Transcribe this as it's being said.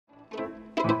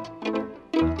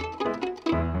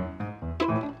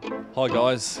Hi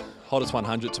guys, hottest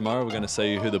 100 tomorrow. We're going to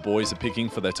see who the boys are picking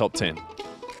for their top 10.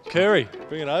 Curry,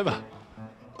 bring it over.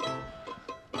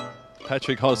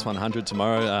 Patrick, hottest 100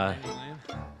 tomorrow.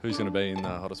 Who's going to be in the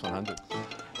hottest 100?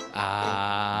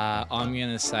 I'm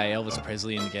going to say Elvis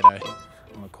Presley in the Ghetto.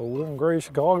 On a cold and grey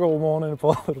Chicago morning,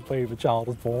 a baby child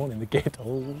was born in the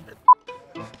ghetto.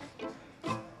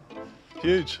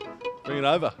 Huge, bring it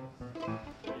over.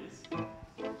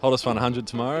 Hottest 100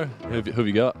 tomorrow. Who have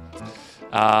you got?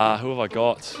 Who have I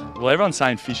got? Well, everyone's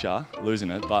saying Fisher, losing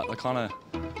it, but I kind of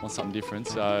want something different,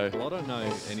 so... Well, I don't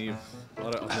know any of...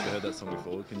 I've never heard that song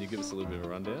before. Can you give us a little bit of a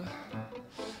rundown?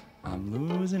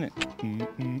 I'm losing it.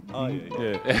 Oh,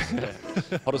 yeah.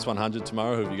 Hottest 100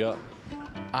 tomorrow. Who have you got?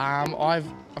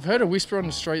 I've heard a whisper on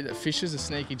the street that Fisher's a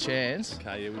sneaky chance.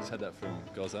 Okay, yeah, we just had that from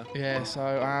Gozza. Yeah, so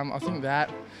I think that,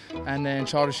 and then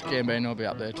Childish Gambino will be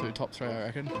up there too, top 3 I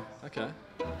reckon. Okay.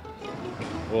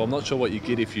 Well, I'm not sure what you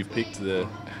get if you've picked the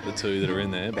two that are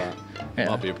in there, but it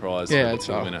might be a prize Yeah, for that's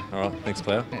the right. winner. All right, thanks,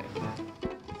 player. Yeah.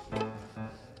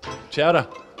 Chowder.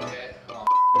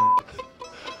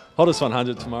 Hottest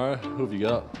 100 tomorrow. Who have you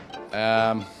got?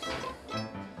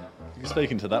 You can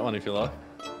speak into that one if you like.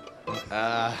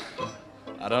 I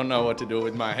don't know what to do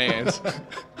with my hands.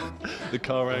 The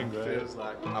Korang, right? Feels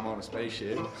like I'm on a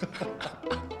spaceship.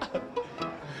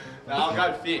 No, I'll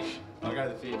go fish. I'll go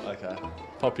the fish. Okay.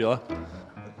 Popular.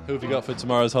 Who have you got for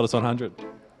tomorrow's hottest 100?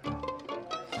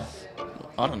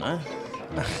 I don't know.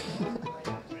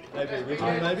 Maybe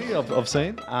original, maybe? I've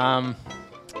seen.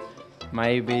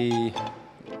 Maybe,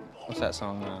 what's that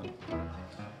song?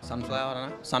 Sunflower, I don't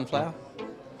know. Sunflower?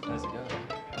 How's it go?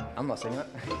 I'm not singing it.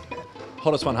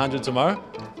 Hottest 100 tomorrow?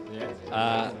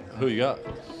 Yeah. Who you got?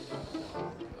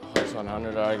 Hottest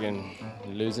 100, I reckon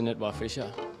Losing It by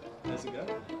Fisher. How's it go?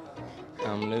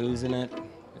 I'm losing it.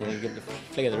 Then you get the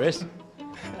flick of the wrist.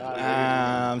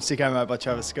 Sicko Mode by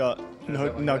Travis Scott.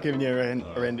 Not giving you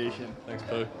a rendition. Thanks,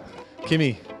 Pooh.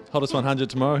 Kimmy, hottest 100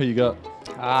 tomorrow. Who you got?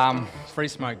 Free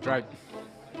Smoke, Drake.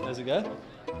 How's it go?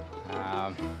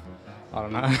 I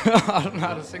don't know. I don't know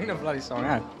how to sing the bloody song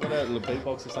out. What about a little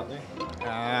beatbox or something?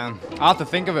 I have to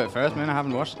think of it first, man. I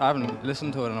haven't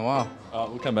listened to it in a while.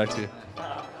 We'll come back to you.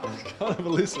 Can't have a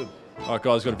listen. All right,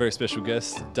 guys, we've got a very special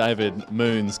guest, David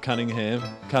Moons Cunningham.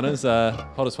 Cunners,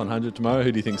 hottest 100 tomorrow.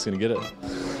 Who do you think's going to get it?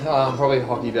 Probably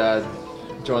Hockey Dad.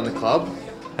 Join the club.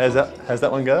 How's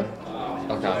that one go?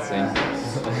 I can't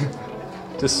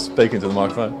sing. Just speaking to the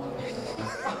microphone.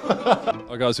 All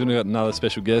right, guys, we've got another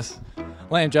special guest.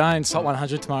 Liam Jones, top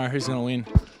 100 tomorrow. Who's going to win?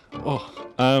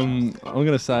 I'm going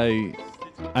to say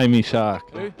Amy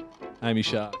Shark. Who? Amy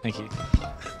Shark. Thank you.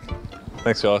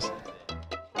 Thanks, guys.